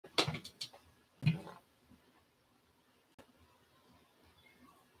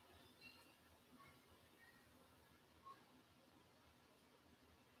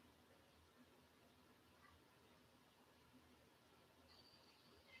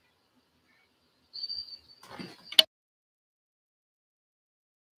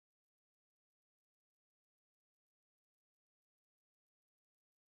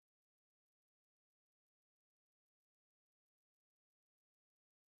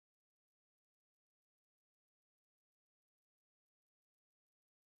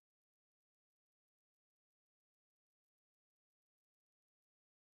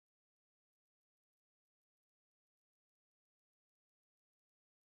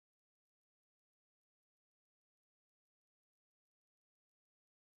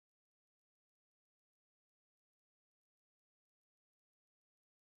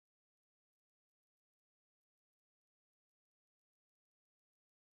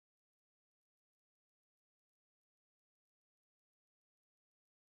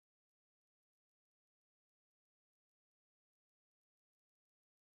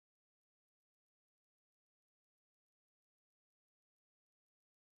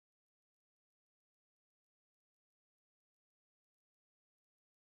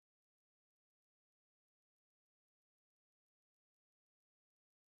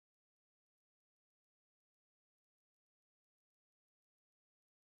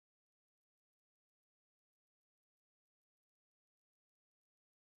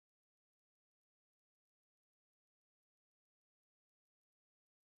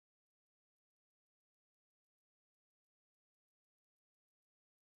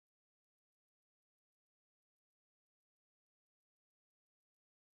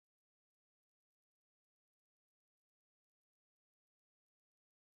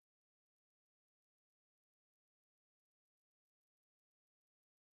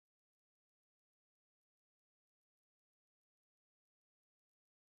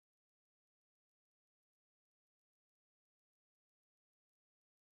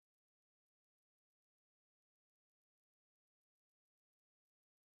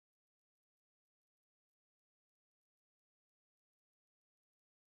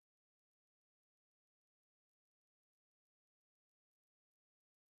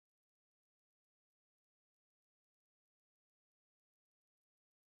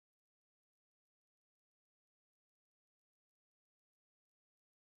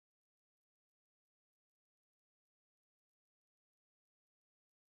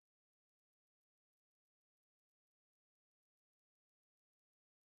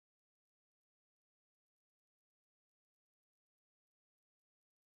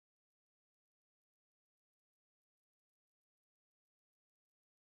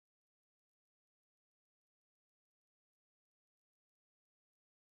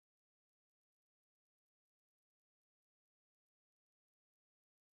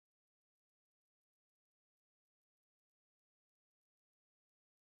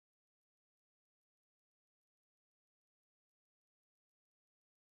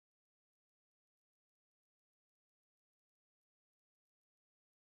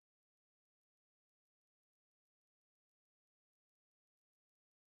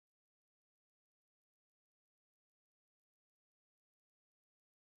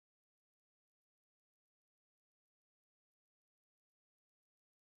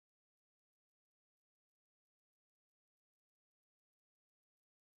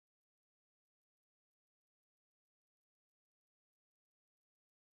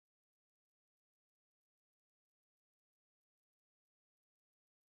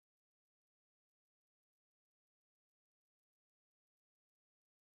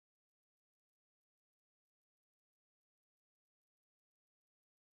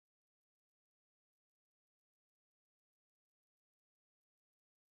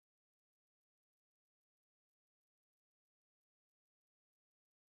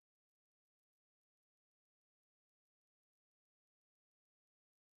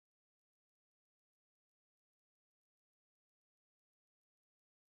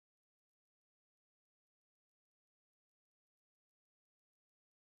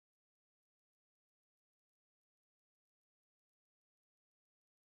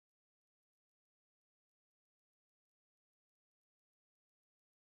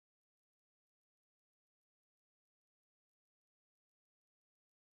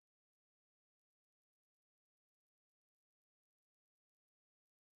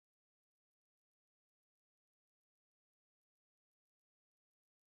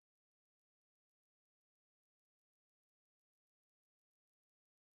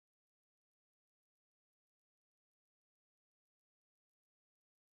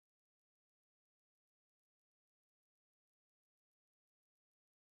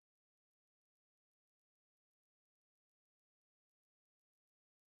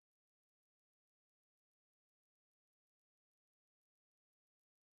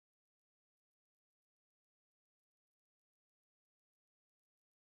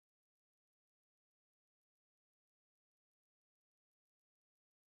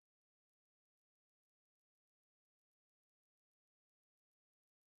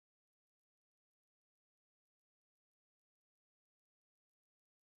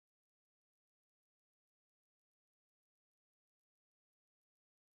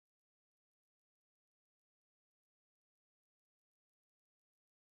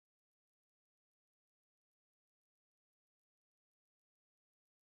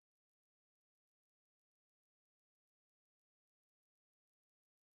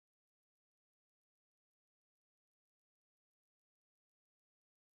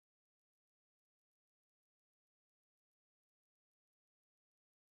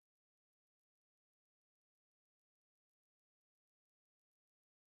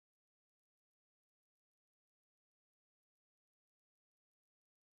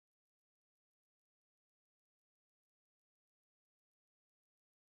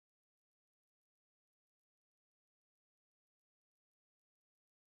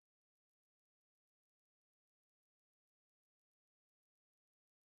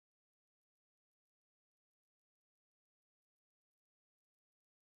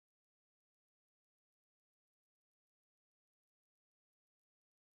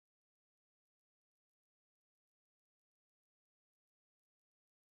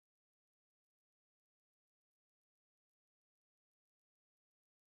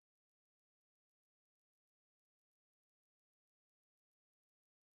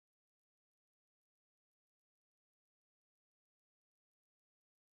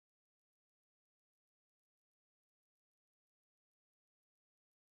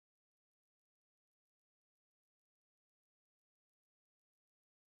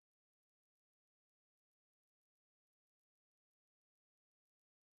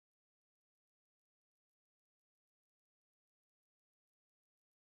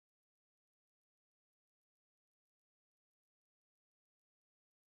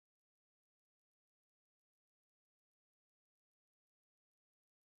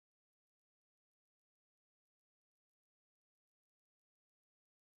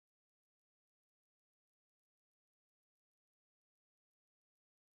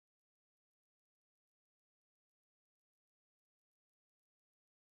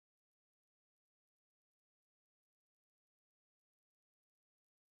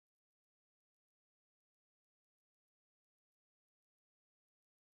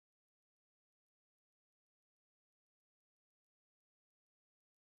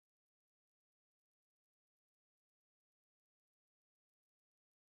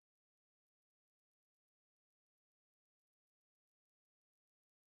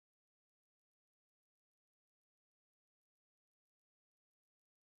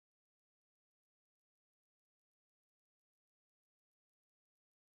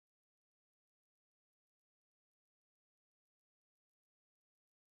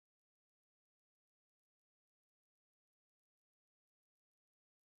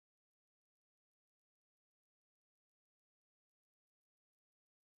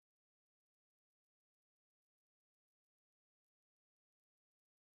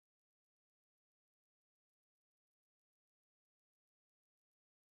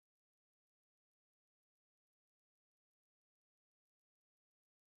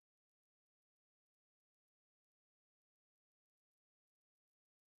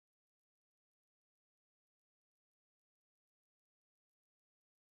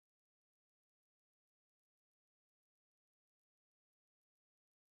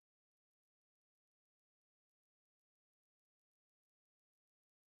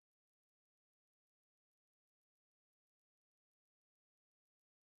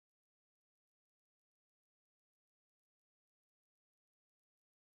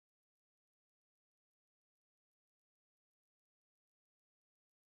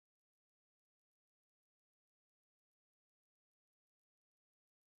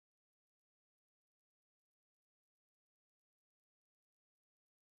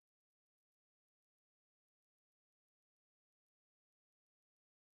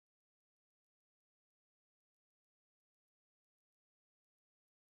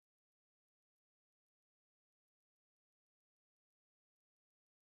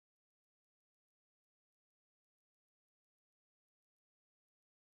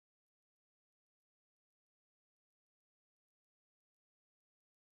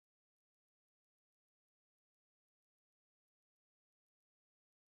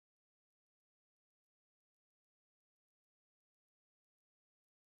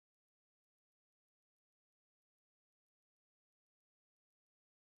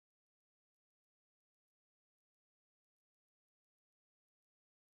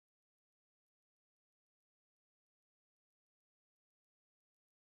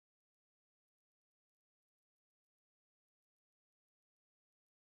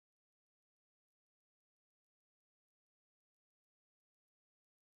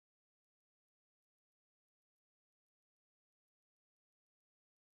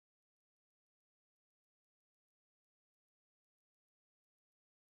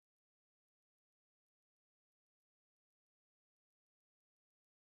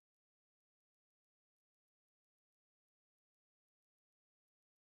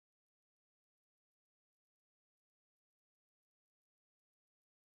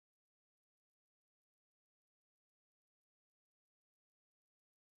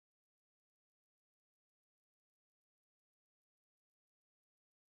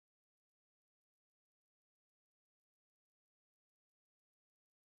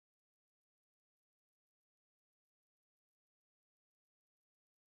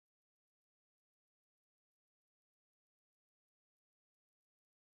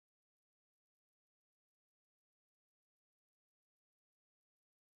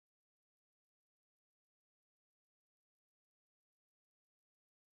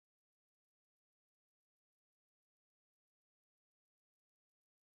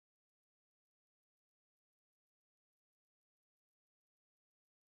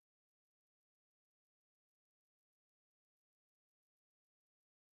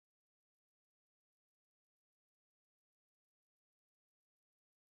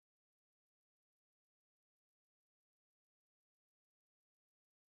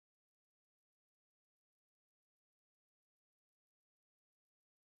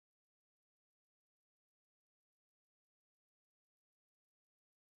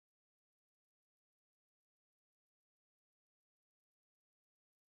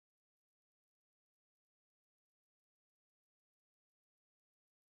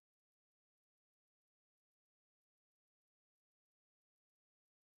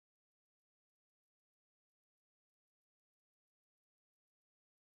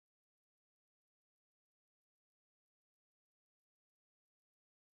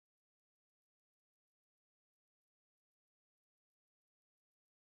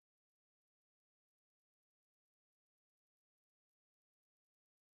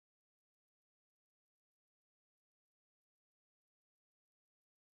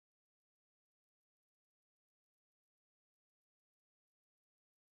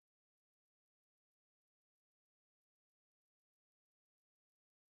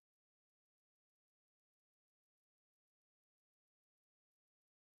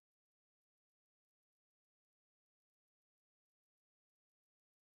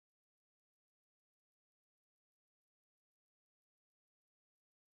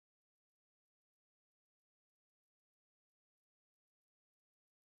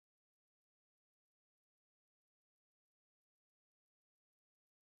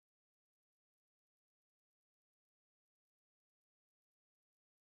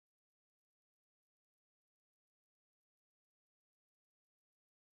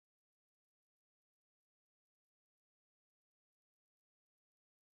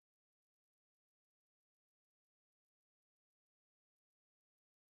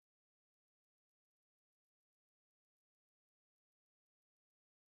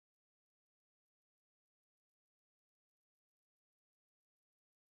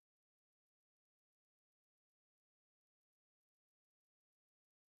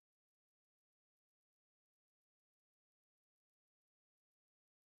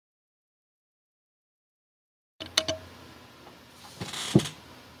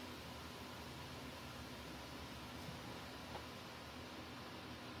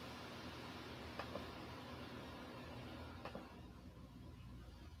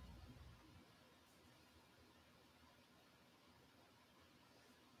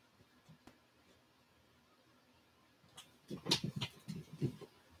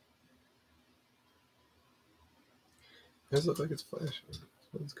It does look like it's flashing.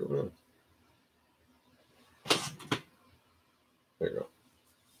 What's going on? There you go.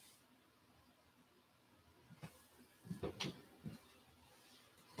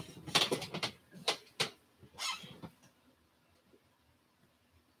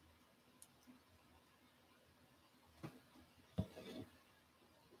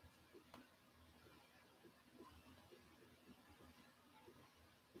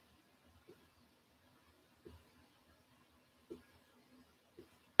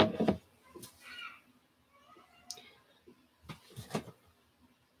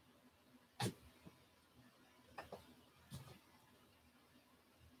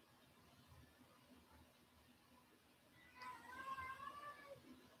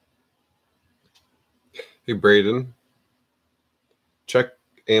 Hey, Braden, check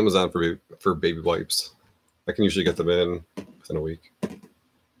Amazon for baby wipes. I can usually get them in within a week. I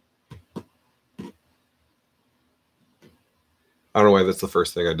don't know why that's the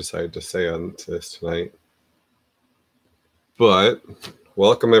first thing I decided to say on this tonight. But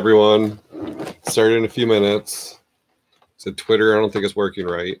welcome, everyone. Start in a few minutes. So Twitter, I don't think it's working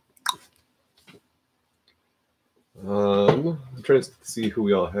right. I'm trying to see who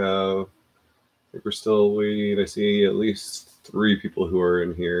we all have. I think we're still waiting. I see at least 3 people who are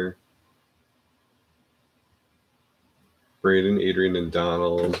in here. Braden, Adrian, and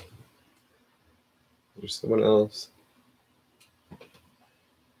Donald. There's someone else.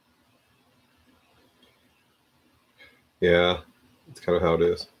 Yeah, that's kind of how it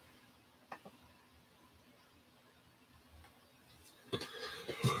is.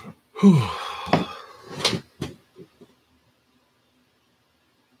 Whew.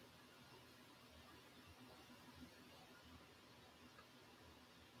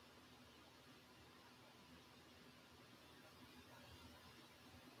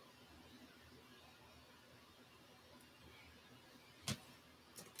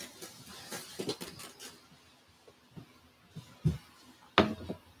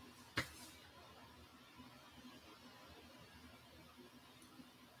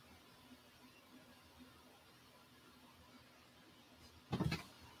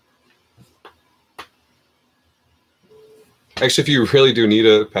 Actually, if you really do need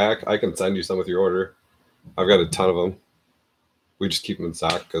a pack, I can send you some with your order. I've got a ton of them. We just keep them in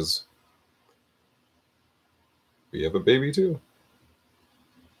stock because we have a baby too.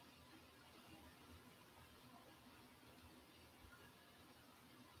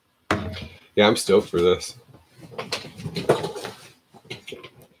 Yeah, I'm stoked for this.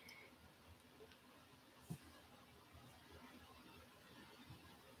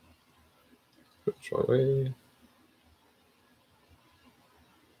 Which way?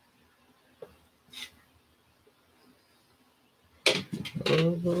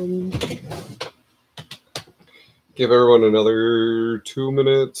 Give everyone another 2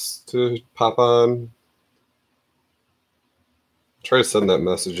 minutes to pop on. Try to send that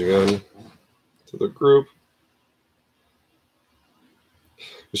message again to the group.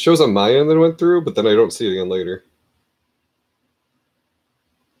 It shows on my end that it went through, but then I don't see it again later.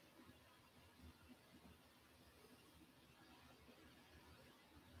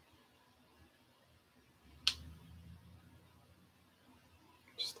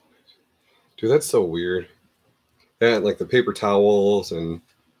 Dude, that's so weird. And like the paper towels and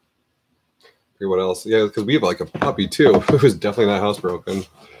what else? Yeah, because we have like a puppy too. It was definitely not housebroken.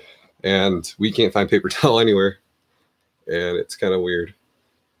 And we can't find paper towel anywhere. And it's kind of weird.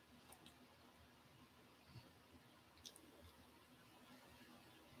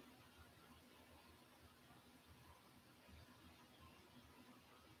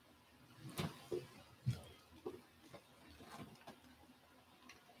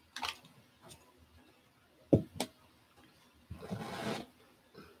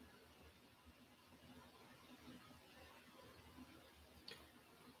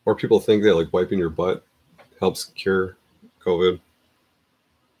 Or people think that like wiping your butt helps cure COVID.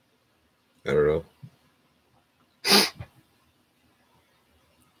 I don't know.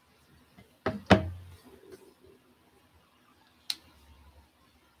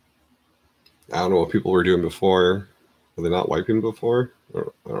 I don't know what people were doing before. Were they not wiping before? I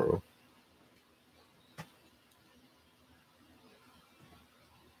don't know.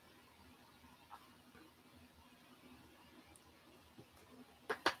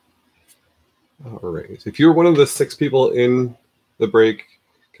 All right. If you're one of the 6 people in the break,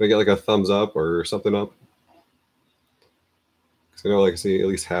 can I get like a thumbs up or something up? Because I know like I see at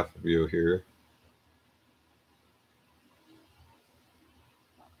least half of you here.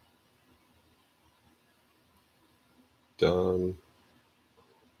 Done.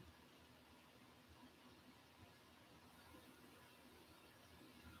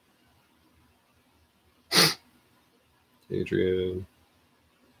 Adrian.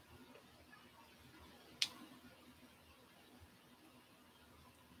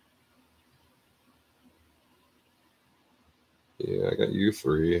 Yeah, I got you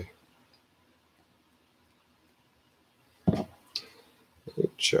 3.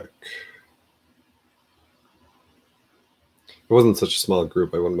 Check. It wasn't such a small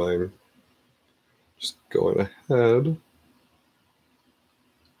group, I wouldn't mind just going ahead.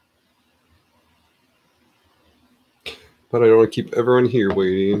 But I don't want to keep everyone here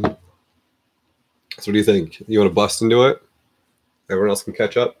waiting. So what do you think? You want to bust into it? Everyone else can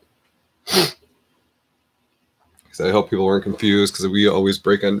catch up? Because I hope people weren't confused, because we always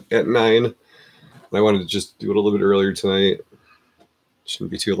break on at 9. And I wanted to just do it a little bit earlier tonight.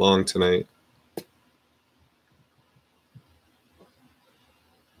 Shouldn't be too long tonight.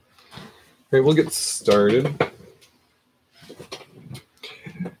 All right, we'll get started.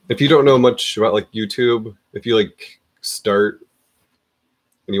 If you don't know much about like YouTube, if you like start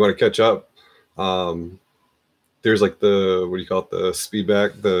and you want to catch up, there's like the, what do you call it, the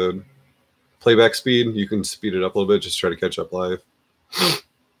speedback, the playback speed. You can speed it up a little bit, just try to catch up live.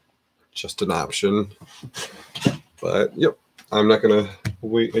 Just an option. But yep, I'm not gonna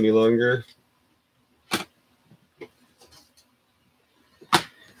wait any longer.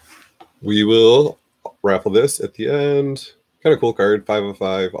 We will raffle this at the end. Kind of cool card, 5 of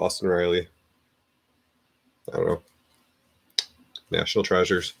 5, Austin Riley. I don't know. National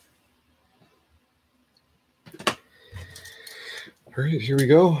Treasures. All right, here we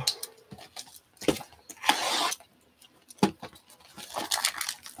go.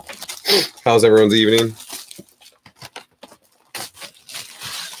 How's everyone's evening?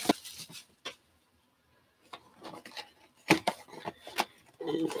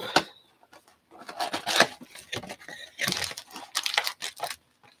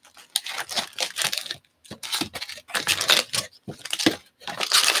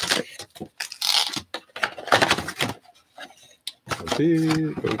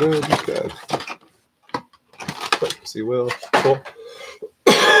 Good. See Will. Cool.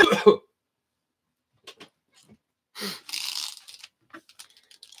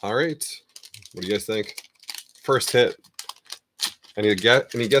 All right. What do you guys think? First hit. Any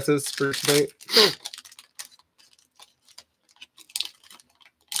guesses for tonight?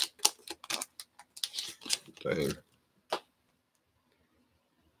 Dang.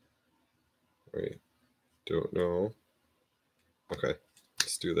 Wait. Don't know. Okay.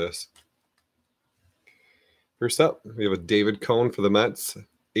 Let's do this. First up, we have a David Cone for the Mets.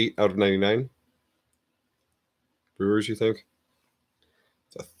 8 out of 99. Brewers, you think?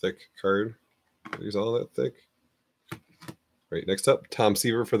 It's a thick card. He's all that thick. Right, next up, Tom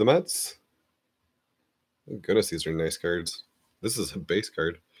Seaver for the Mets. Oh, goodness, these are nice cards. This is a base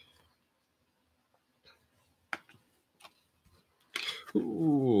card.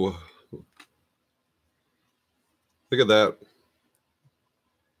 Ooh. Look at that.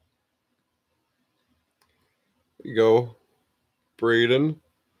 There you go. Braden.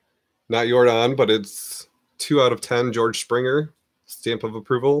 Not Jordan, but it's 2 out of 10. George Springer. Stamp of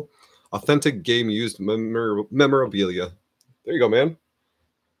approval. Authentic game used memorabilia. There you go, man.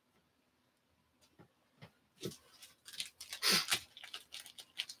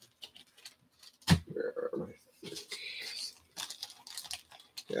 Where are my things?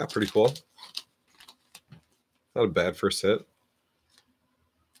 Yeah, pretty cool. Not a bad first hit.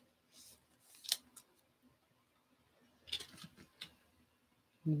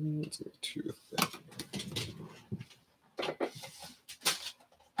 Let's go 2.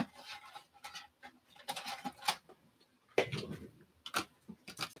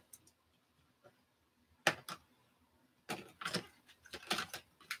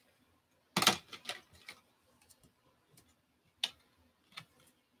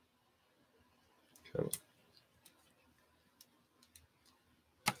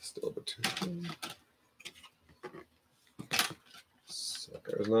 Still a bit too thin.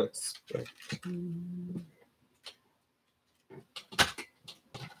 Sucker, I was not expecting.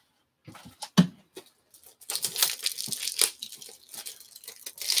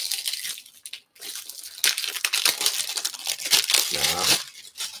 Nah.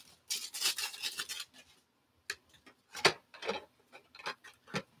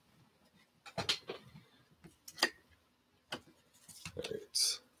 All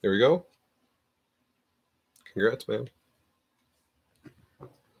right. There we go. Congrats, man.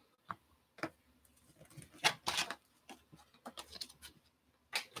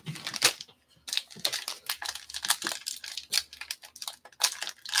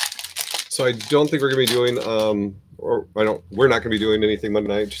 So I don't think we're gonna be doing we're not gonna be doing anything Monday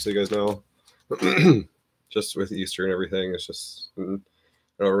night, just so you guys know. just with Easter and everything. It's just,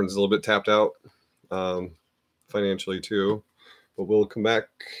 everyone's a little bit tapped out financially too. But we'll come back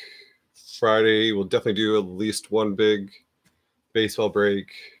Friday. We'll definitely do at least one big baseball break.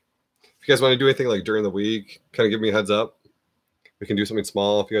 If you guys want to do anything like during the week, kind of give me a heads up. We can do something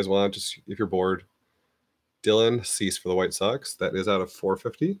small if you guys want, just if you're bored. Dylan Cease for the White Sox. That is out of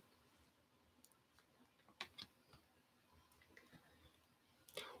 450.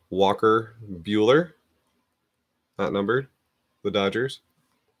 Walker Bueller, not numbered, the Dodgers.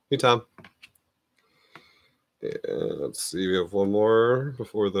 Hey, Tom. And let's see, we have one more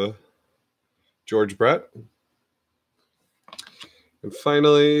before the George Brett. And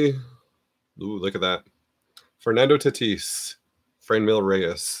finally, ooh, look at that. Fernando Tatis, Franmil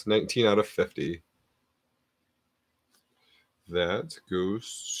Reyes, 19 out of 50. That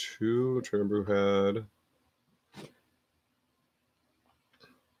goes to, trying to remember who had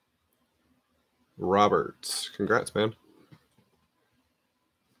Roberts. Congrats, man.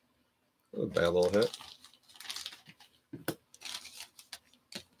 A bad little hit.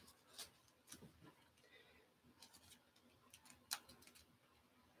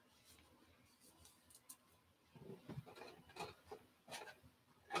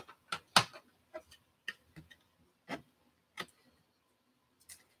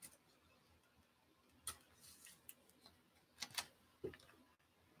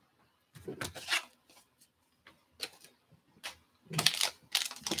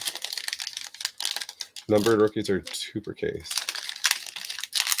 Numbered rookies are 2 per case.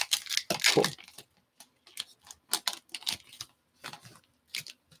 Cool.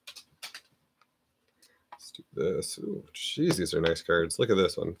 Let's do this. Ooh, jeez, these are nice cards. Look at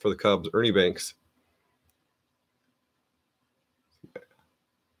this one for the Cubs. Ernie Banks.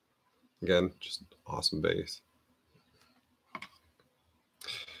 Again, just awesome base.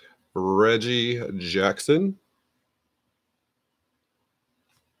 Reggie Jackson.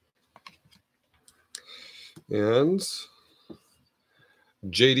 And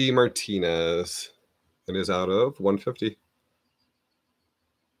JD Martinez. It is out of 150.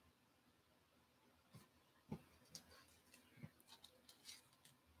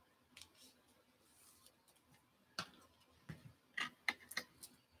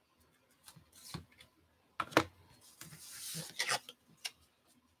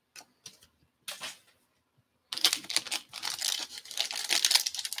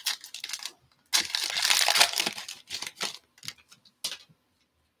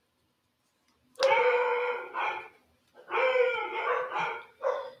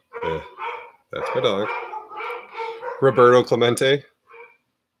 Yeah, that's my dog. Roberto Clemente.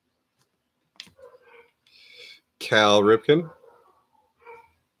 Cal Ripken.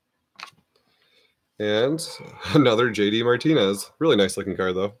 And another JD Martinez. Really nice looking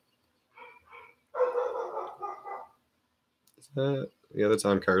card, though. Yeah, that's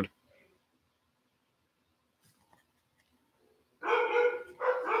on card.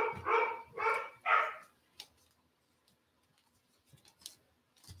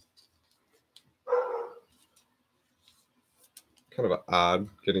 Kind of odd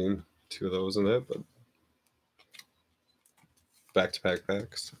getting 2 of those in it, but back-to-back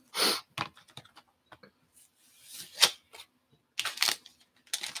packs.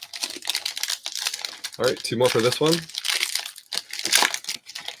 All right, 2 more for this one.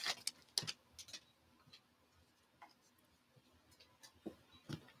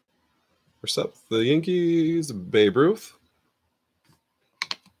 First up, the Yankees, Babe Ruth.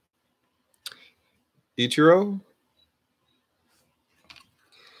 Ichiro.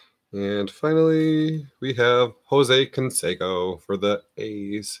 And finally, we have Jose Canseco for the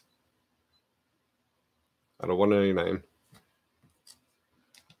A's out of 199.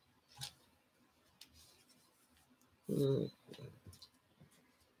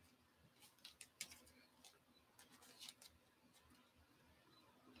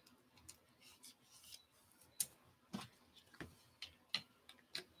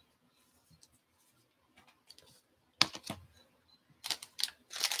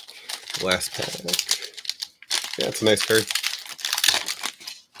 Last pack. Yeah, it's a nice card.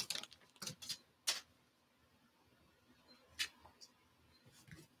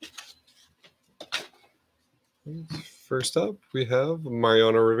 First up, we have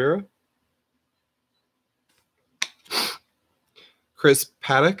Mariano Rivera. Chris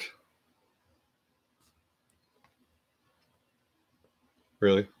Paddock.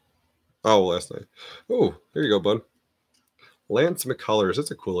 Really? Oh, last night. Oh, there you go, bud. Lance McCullers.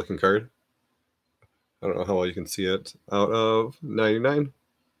 That's a cool looking card. I don't know how well you can see it. Out of 99.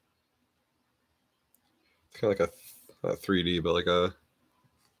 It's kind of like a 3D, but like a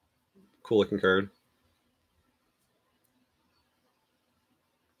cool looking card.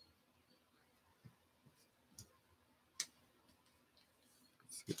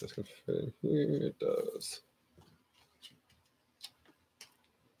 See if this can fit in here. It does.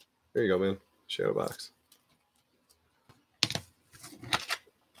 There you go, man. Shadow box.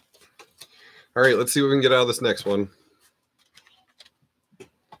 All right, let's see what we can get out of this next one.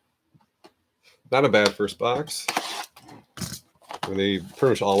 Not a bad first box. And they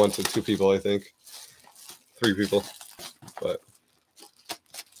pretty much all went to 2 people, I think. 3 people. But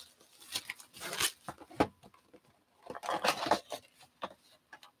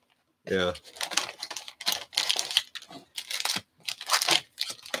yeah.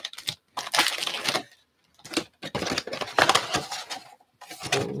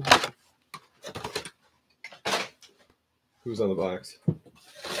 Who's on the box?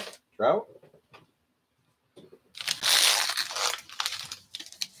 Trout?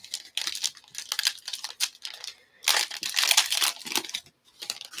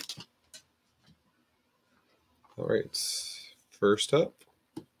 All right. First up,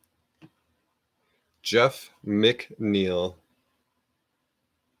 Jeff McNeil.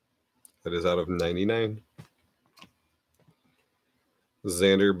 That is out of 99.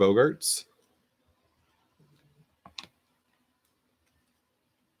 Xander Bogaerts.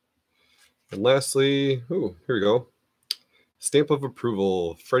 And lastly, here we go. Stamp of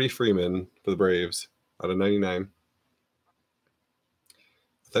approval, Freddie Freeman for the Braves out of 99.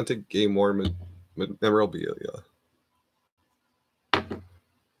 Authentic Game War memorabilia.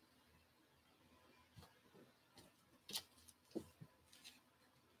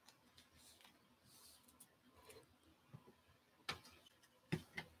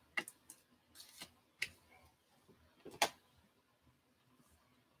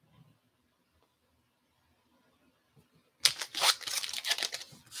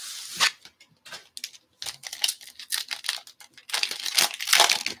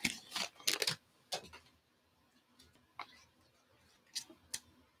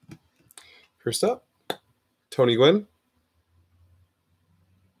 First up, Tony Gwynn.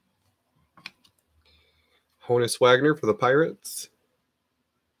 Honus Wagner for the Pirates.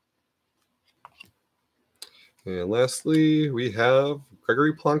 And lastly, we have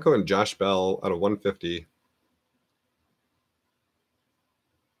Gregory Polanco and Josh Bell out of 150.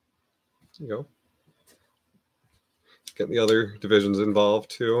 There you go. Getting the other divisions involved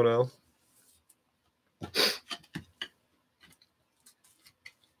too now.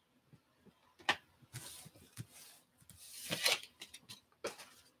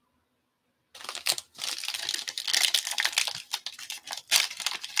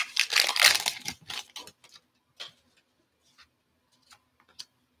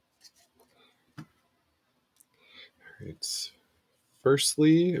 Right.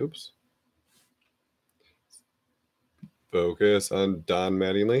 Firstly, focus on Don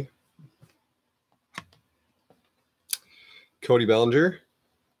Mattingly. Cody Bellinger.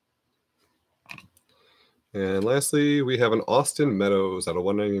 And lastly, we have an Austin Meadows out of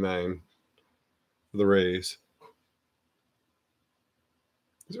 199 for the Rays.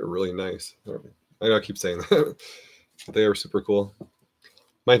 These are really nice. I know I keep saying that. They are super cool.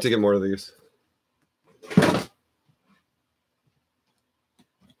 Might have to get more of these.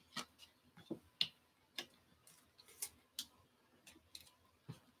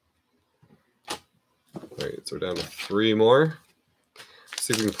 All right, so we're down to 3 more. Let's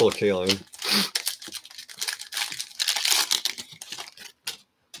see if we can pull a K-line.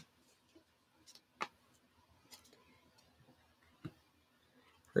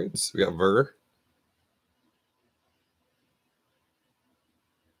 All right, so we got Verlander.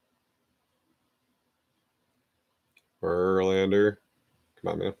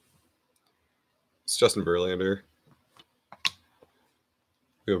 Come on, man. It's Justin Verlander.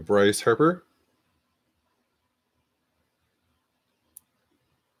 We have Bryce Harper.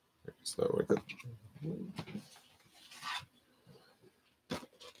 So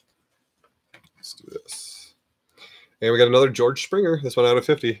let's do this. And we got another George Springer. This one out of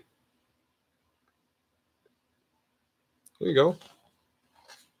 50. There you go.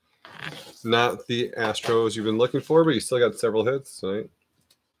 It's not the Astros you've been looking for, but you still got several hits, right?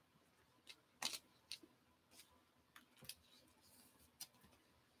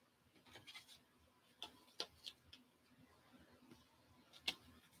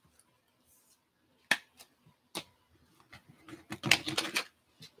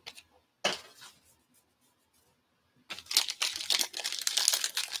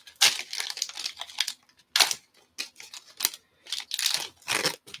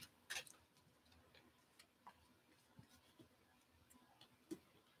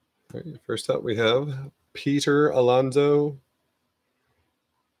 All right, first up, we have Peter Alonso.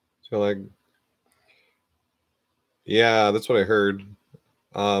 So, yeah, that's what I heard.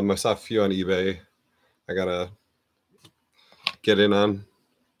 I saw a few on eBay. I gotta get in on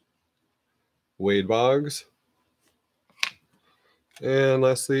Wade Boggs. And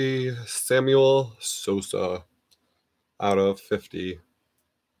lastly, Samuel Sosa out of 50.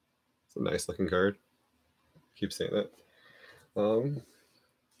 It's a nice looking card. Keep saying that. All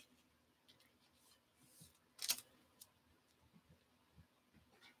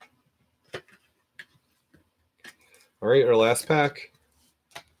right, our last pack.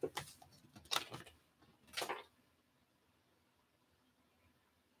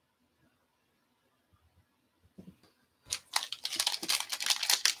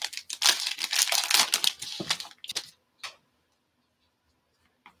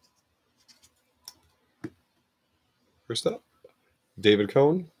 First up, David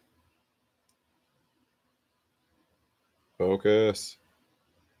Cone. Focus.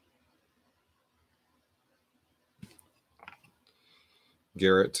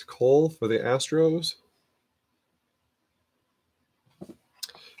 Garrett Cole for the Astros.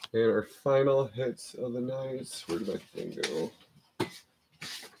 And our final hits of the night. Where did my thing go?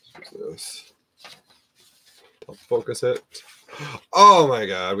 What's this? I'll focus it. Oh my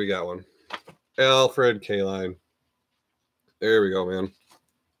God, we got one. Alfred Kaline. There we go, man.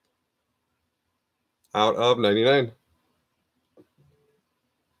 Out of 99.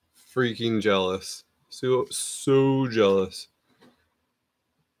 Freaking jealous. So jealous.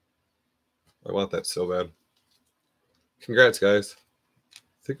 I want that so bad. Congrats, guys. I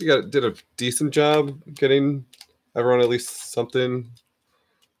think we did a decent job getting everyone at least something. I'm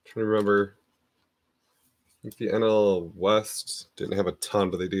trying to remember. I think the NL West didn't have a ton,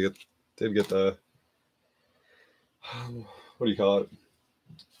 but they did get the what do you call it?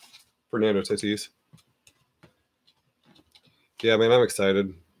 Fernando Tatis. Yeah, man, I'm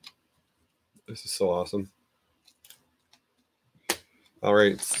excited. This is so awesome. All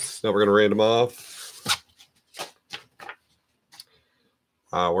right, now we're gonna random off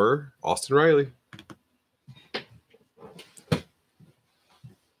our Austin Riley.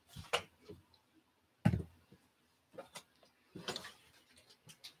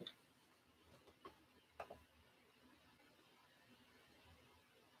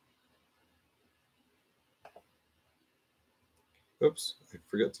 Oops, I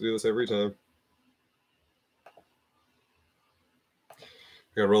forget to do this every time.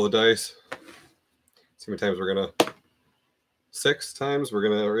 We gotta roll the dice. See how many times we're gonna. 6 times we're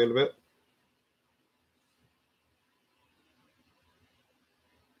gonna random it.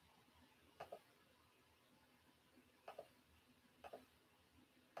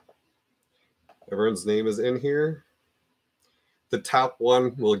 Everyone's name is in here. The top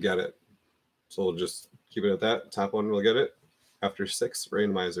one will get it. So we'll just keep it at that. Top one will get it after 6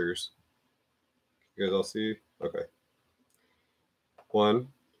 randomizers. You guys all see? Okay. 1,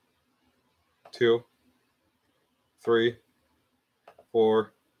 2, 3,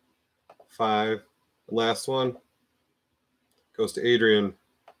 4, 5. Last one goes to Adrian.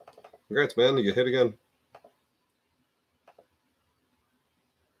 Congrats, man. You get hit again.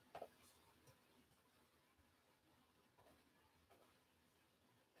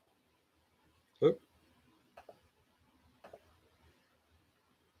 Oop.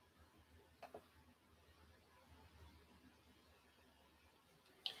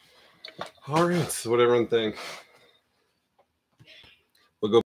 All right, so what everyone think?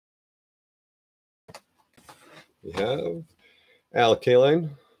 We'll go. We have Al Kaline,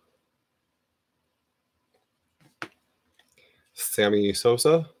 Sammy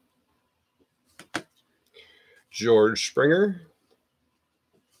Sosa, George Springer,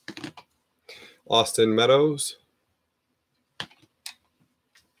 Austin Meadows,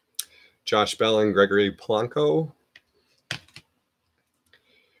 Josh Bell and Gregory Polanco,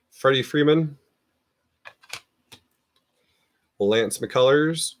 Freddie Freeman, Lance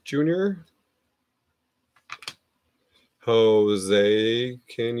McCullers Jr., Jose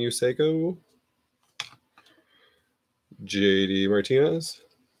Canseco, JD Martinez,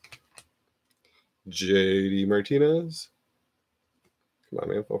 come on,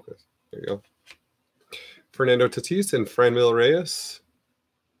 man, focus. There you go. Fernando Tatis and Franmil Reyes.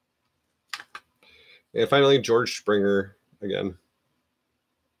 And finally, George Springer again.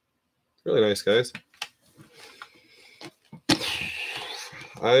 Really nice, guys.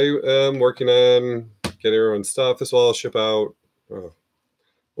 I am working on getting everyone's stuff. This will all ship out.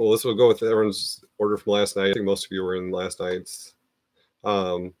 Well, this will go with everyone's order from last night. I think most of you were in last night's.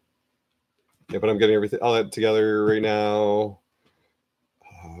 Yeah, but I'm getting all that together right now.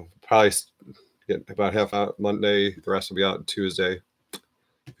 Probably get about half out Monday. The rest will be out Tuesday.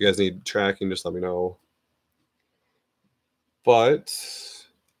 If you guys need tracking, just let me know. But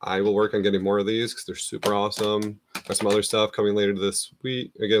I will work on getting more of these because they're super awesome. Got some other stuff coming later this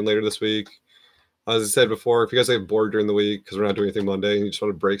week. As I said before, if you guys get bored during the week because we're not doing anything Monday and you just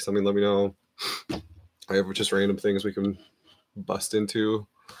want to break something, let me know. I have just random things we can bust into.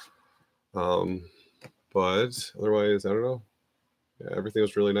 But otherwise, I don't know. Yeah, everything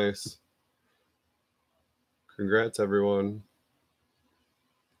was really nice. Congrats, everyone.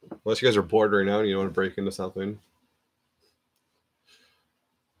 Unless you guys are bored right now and you don't want to break into something.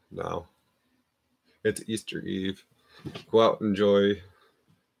 No. It's Easter Eve. Go out and enjoy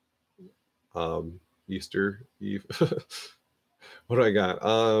Easter Eve. What do I got?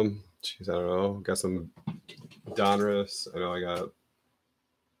 Jeez, I don't know. Got some Donruss. I know I got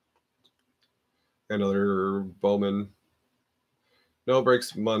another Bowman. No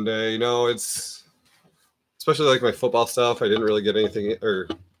breaks Monday. No, it's especially like my football stuff. I didn't really get anything, or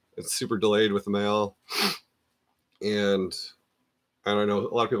it's super delayed with the mail. And I don't know.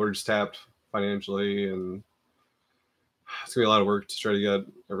 A lot of people are just tapped financially, and it's gonna be a lot of work to try to get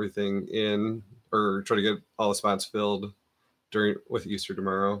everything in, or try to get all the spots filled with Easter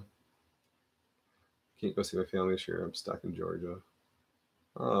tomorrow. Can't go see my family this year. I'm stuck in Georgia.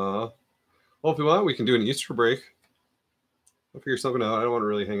 Well, if we want, we can do an Easter break. I'll figure something out. I don't want to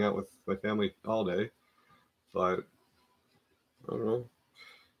really hang out with my family all day, but I don't know.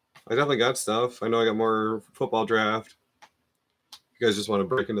 I definitely got stuff. I know I got more football draft. If you guys just want to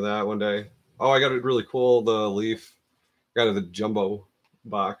break into that one day. Oh, I got it really cool. The Leaf got it the jumbo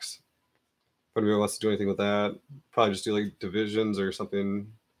box. If anybody wants to do anything with that, probably just do like divisions or something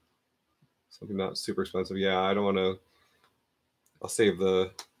not super expensive. Yeah, I don't want to. I'll save the.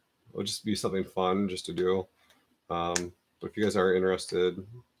 It'll just be something fun just to do. But if you guys are interested,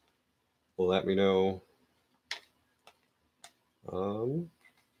 let me know. I don't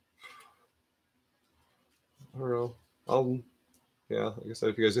know. Like I said,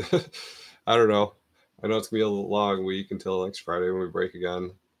 if you guys, I don't know. I know it's gonna be a long week until next Friday when we break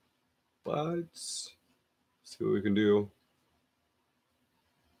again, but see what we can do.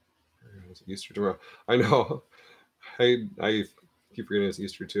 It's Easter tomorrow. I know. I keep forgetting it's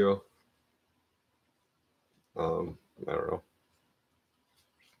Easter too. I don't know.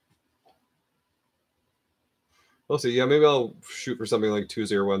 We'll see. Yeah, maybe I'll shoot for something like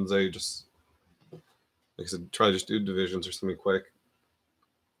Tuesday or Wednesday. Just like I said, try to just do divisions or something quick,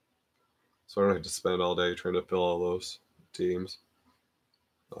 so I don't have to spend all day trying to fill all those teams.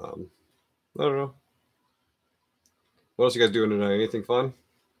 I don't know. What else you guys doing tonight? Anything fun?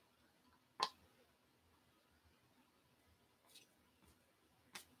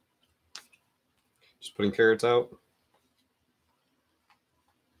 Just putting carrots out.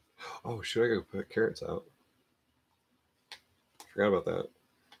 Oh, should I go put carrots out? Forgot about that.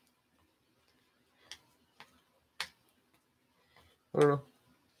 I don't know.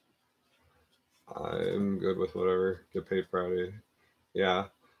 I'm good with whatever. Get paid Friday. Yeah.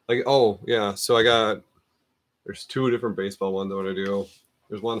 Oh, yeah. So there's two different baseball ones I want to do.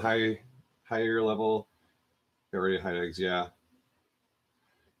 There's one higher level. Already hide eggs. Yeah.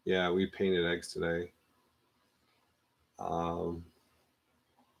 Yeah, we painted eggs today. I'm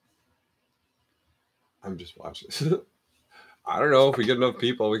just watching. I don't know if we get enough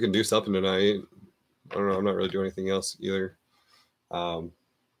people, we can do something tonight. I don't know. I'm not really doing anything else either. But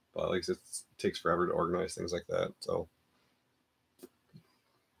like it takes forever to organize things like that. So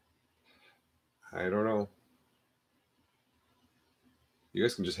I don't know. You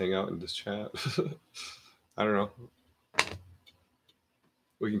guys can just hang out and just chat. I don't know.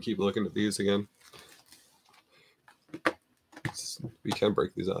 We can keep looking at these again. We can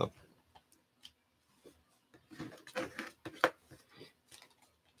break these up.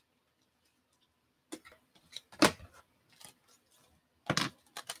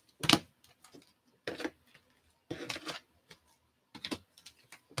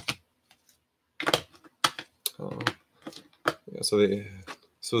 Yeah,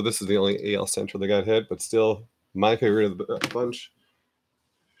 so this is the only AL Central that got hit, but still my favorite of the bunch.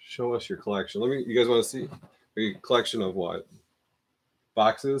 Show us your collection. You guys want to see a collection of what?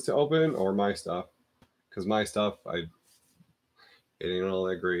 Boxes to open or my stuff? Because my stuff, it ain't all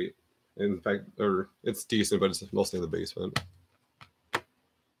that great. In fact, or it's decent, but it's mostly in the basement.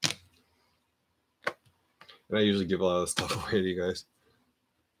 And I usually give a lot of stuff away to you guys.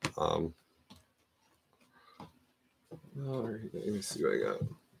 All right, let me see what I got.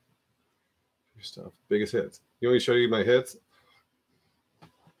 Your stuff. Biggest hits. You want me to show you my hits? I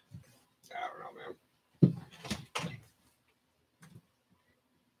don't know, man.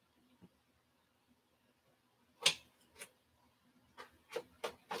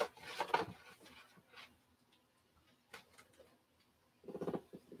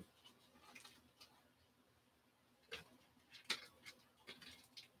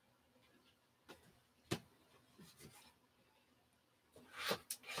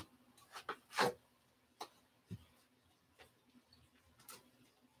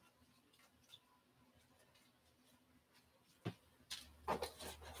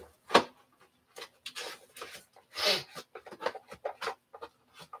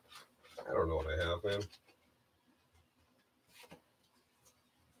 stuff, man.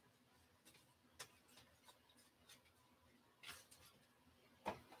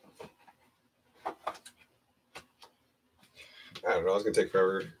 I don't know. It's gonna take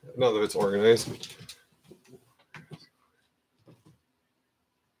forever. Now that it's organized.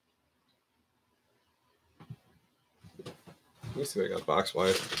 Let me see what I got box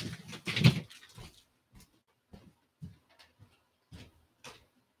wise.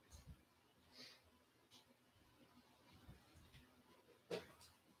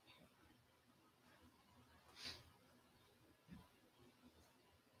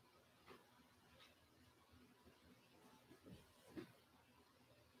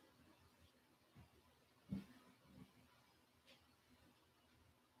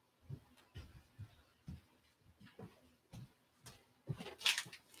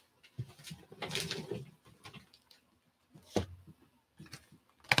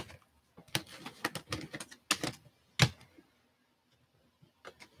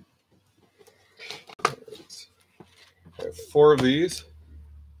 I have 4 of these.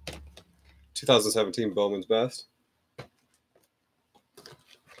 2017 Bowman's Best.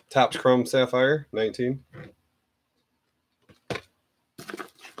 Topped Chrome Sapphire, 19.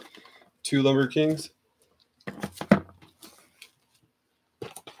 2 Lumber Kings.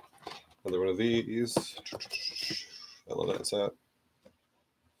 Another one of these. I love that set.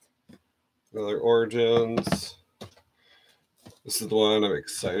 Another Origins. This is the one I'm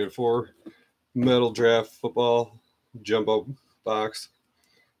excited for. Metal Draft Football Jumbo Box.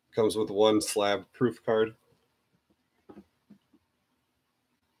 Comes with 1 slab proof card.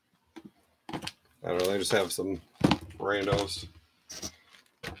 I don't know, I just have some randos.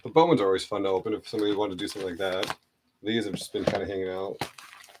 The Bowmans are always fun to open if somebody wanted to do something like that. These have just been kind of hanging out.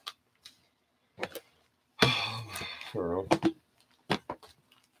 I don't know.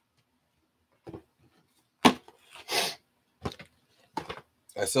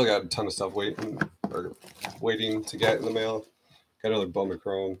 I still got a ton of stuff waiting to get in the mail. Got another Bowman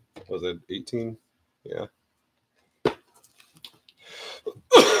Chrome. Was it 18? Yeah.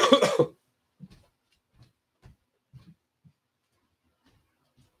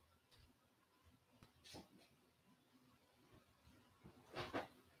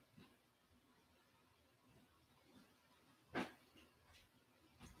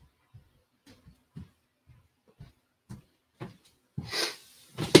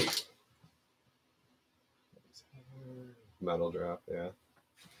 Metal Draft, yeah.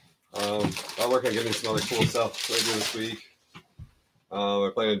 I'll work on getting some other cool stuff later this week.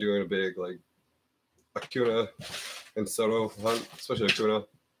 I plan on doing a big like Acuna and Soto hunt, especially Acuna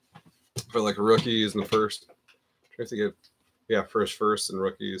for like rookies and the first. Trying to get first and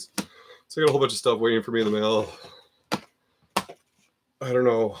rookies. So I got a whole bunch of stuff waiting for me in the mail. I don't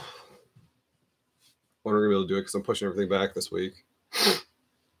know when we're gonna be able to do it because I'm pushing everything back this week.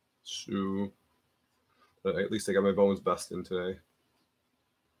 So, but at least I got my Bowman's Best in today.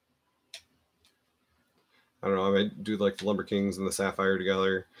 I don't know. I might do like the Lumber Kings and the Sapphire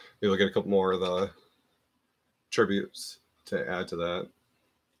together. Maybe we'll get a couple more of the tributes to add to that.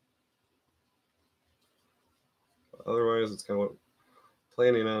 But otherwise, it's kind of what I'm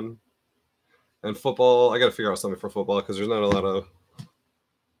planning on. And football, I got to figure out something for football because there's not a lot of.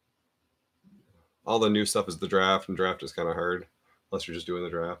 All the new stuff is the draft, and draft is kind of hard unless you're just doing the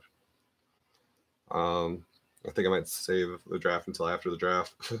draft. I think I might save the draft until after the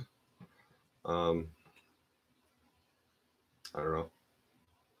draft. I don't know.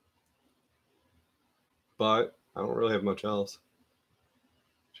 But I don't really have much else.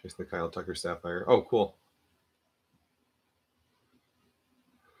 Chasing the Kyle Tucker Sapphire. Oh, cool.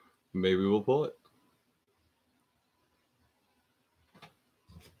 Maybe we'll pull it.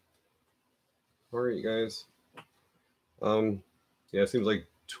 All right, guys. Yeah, it seems like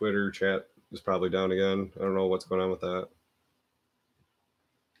Twitter chat is probably down again. I don't know what's going on with that.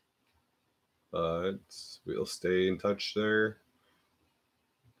 But we'll stay in touch there.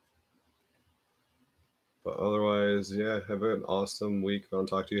 But otherwise, yeah, have an awesome week. I'll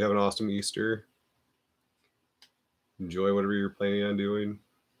talk to you. Have an awesome Easter. Enjoy whatever you're planning on doing.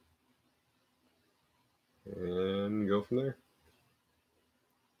 And go from there.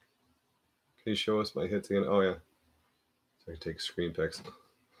 Can you show us my hits again? Oh, yeah. So I can take screen pics.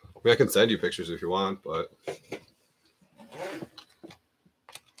 I mean, I can send you pictures if you want, but...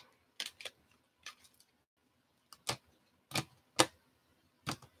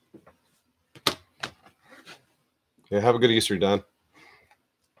 Yeah, have a good Easter, Don.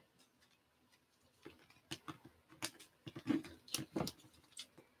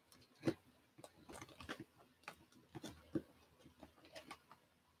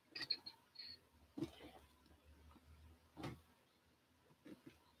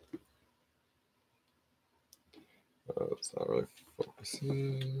 It's not really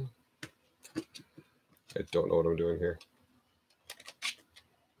focusing. I don't know what I'm doing here.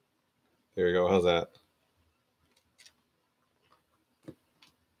 There we go. How's that?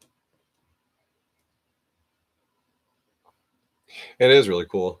 It is really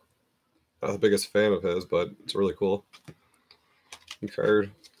cool. Not the biggest fan of his, but it's really cool.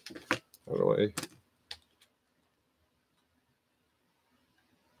 Card. Out of the way.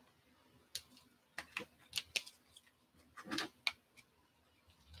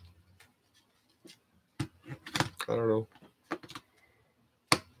 I don't know.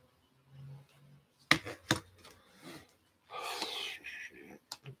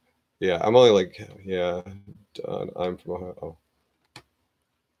 Yeah, I'm only like, yeah, done. I'm from Ohio. Oh.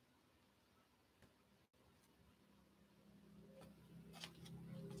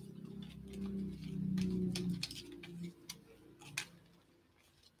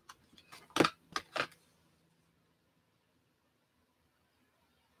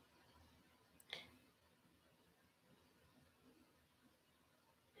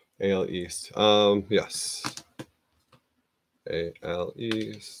 AL East. Yes. AL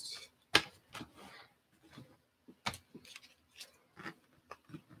East.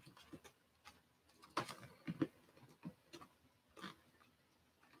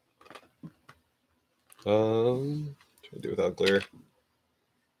 Try to do without glare.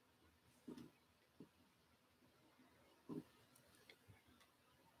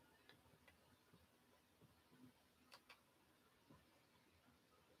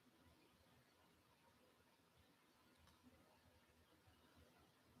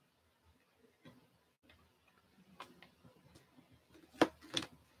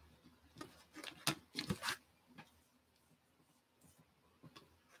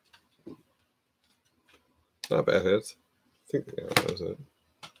 Not bad hits. I think that was it.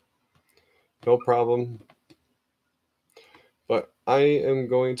 No problem. But I am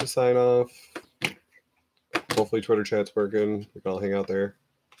going to sign off. Hopefully Twitter chat's working. We can all hang out there.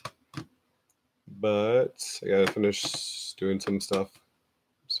 But I gotta finish doing some stuff.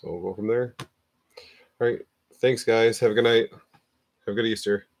 So we'll go from there. All right. Thanks, guys. Have a good night. Have a good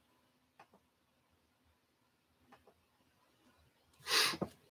Easter.